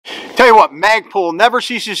Tell you what, MagPul never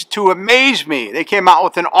ceases to amaze me. They came out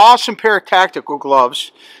with an awesome pair of tactical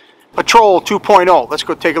gloves, Patrol 2.0. Let's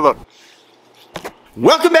go take a look.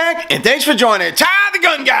 Welcome back, and thanks for joining Ty the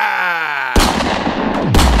Gun Guy.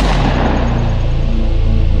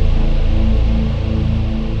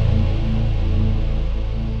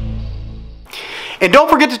 And don't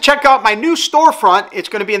forget to check out my new storefront. It's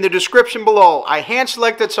going to be in the description below. I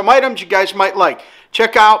hand-selected some items you guys might like.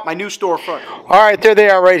 Check out my new storefront. All right, there they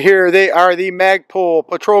are right here. They are the MagPul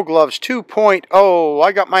Patrol Gloves 2.0.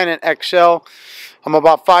 I got mine in XL. I'm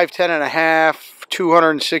about 5'10 and a half,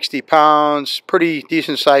 260 pounds. Pretty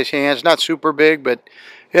decent sized hands. Not super big, but,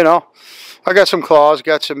 you know, I got some claws,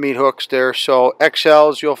 got some meat hooks there. So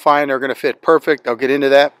XLs, you'll find, are going to fit perfect. I'll get into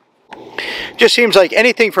that. Just seems like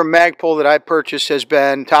anything from MagPul that I purchased has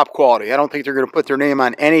been top quality. I don't think they're going to put their name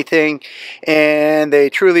on anything, and they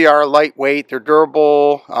truly are lightweight. They're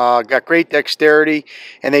durable, got great dexterity,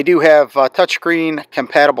 and they do have touchscreen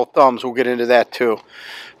compatible thumbs. We'll get into that too.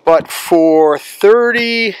 But for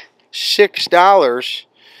 $36,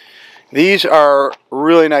 these are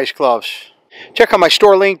really nice gloves. Check out my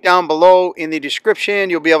store link down below in the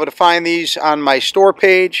description. You'll be able to find these on my store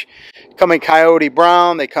page. Come in coyote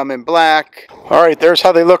brown, they come in black. All right, there's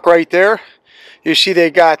how they look right there. You see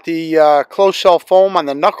they got the closed cell foam on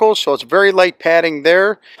the knuckles, so it's very light padding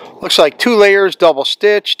there. Looks like 2 layers, double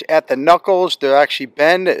stitched at the knuckles. They'll actually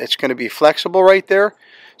bend. It's going to be flexible right there.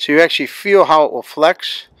 So you actually feel how it will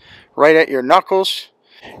flex right at your knuckles.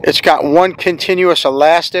 It's got one continuous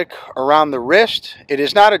elastic around the wrist. It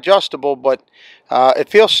is not adjustable, but it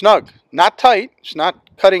feels snug. Not tight. It's not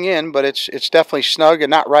cutting in, but it's definitely snug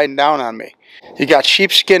and not riding down on me. You got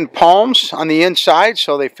sheepskin palms on the inside,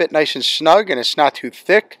 so they fit nice and snug, and it's not too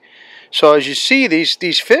thick. So as you see,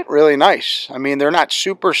 these fit really nice. I mean, they're not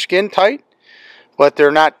super skin tight, but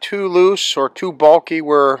they're not too loose or too bulky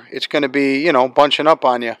where it's going to be, you know, bunching up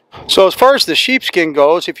on you. So as far as the sheepskin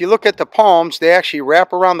goes, if you look at the palms, they actually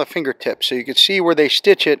wrap around the fingertips. So you can see where they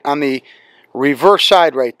stitch it on the reverse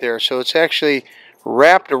side right there. So it's actually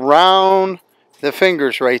wrapped around the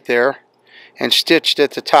fingers right there and stitched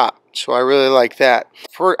at the top. So I really like that.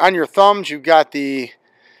 On your thumbs, you've got the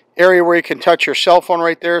area where you can touch your cell phone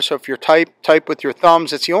right there. So if you're type with your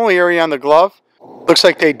thumbs, it's the only area on the glove. Looks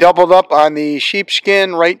like they doubled up on the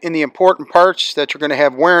sheepskin right in the important parts that you're going to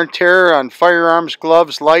have wear and tear on firearms,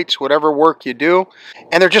 gloves, lights, whatever work you do.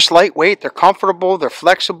 And they're just lightweight, they're comfortable, they're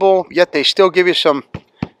flexible, yet they still give you some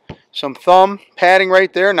thumb padding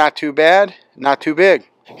right there. Not too bad, not too big.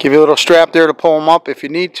 Give you a little strap there to pull them up if you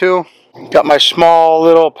need to. Got my small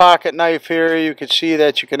little pocket knife here. You can see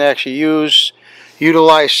that you can actually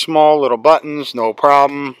utilize small little buttons, no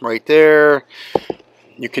problem, right there.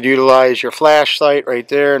 You could utilize your flashlight right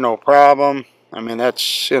there, no problem. I mean,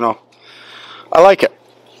 that's, you know, I like it.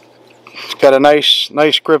 It's got a nice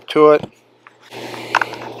grip to it.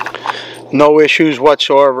 No issues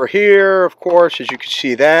whatsoever here, of course, as you can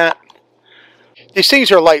see that. These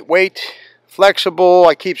things are lightweight, flexible.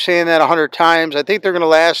 I keep saying that 100 times. I think they're going to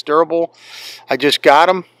last, durable. I just got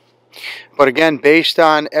them. But again, based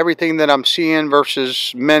on everything that I'm seeing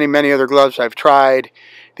versus many other gloves I've tried,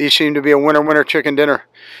 these seem to be a winner chicken dinner.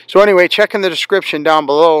 So anyway, check in the description down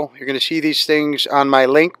below. You're going to see these things on my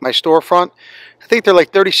link, my storefront. I think they're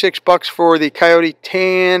like $36 for the coyote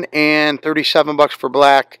tan and $37 for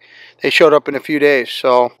black. They showed up in a few days.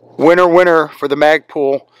 So winner for the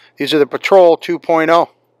MagPul. These are the Patrol 2.0.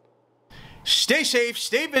 Stay safe,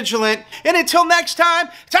 stay vigilant, and until next time,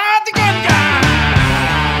 Ty the Gun Guy!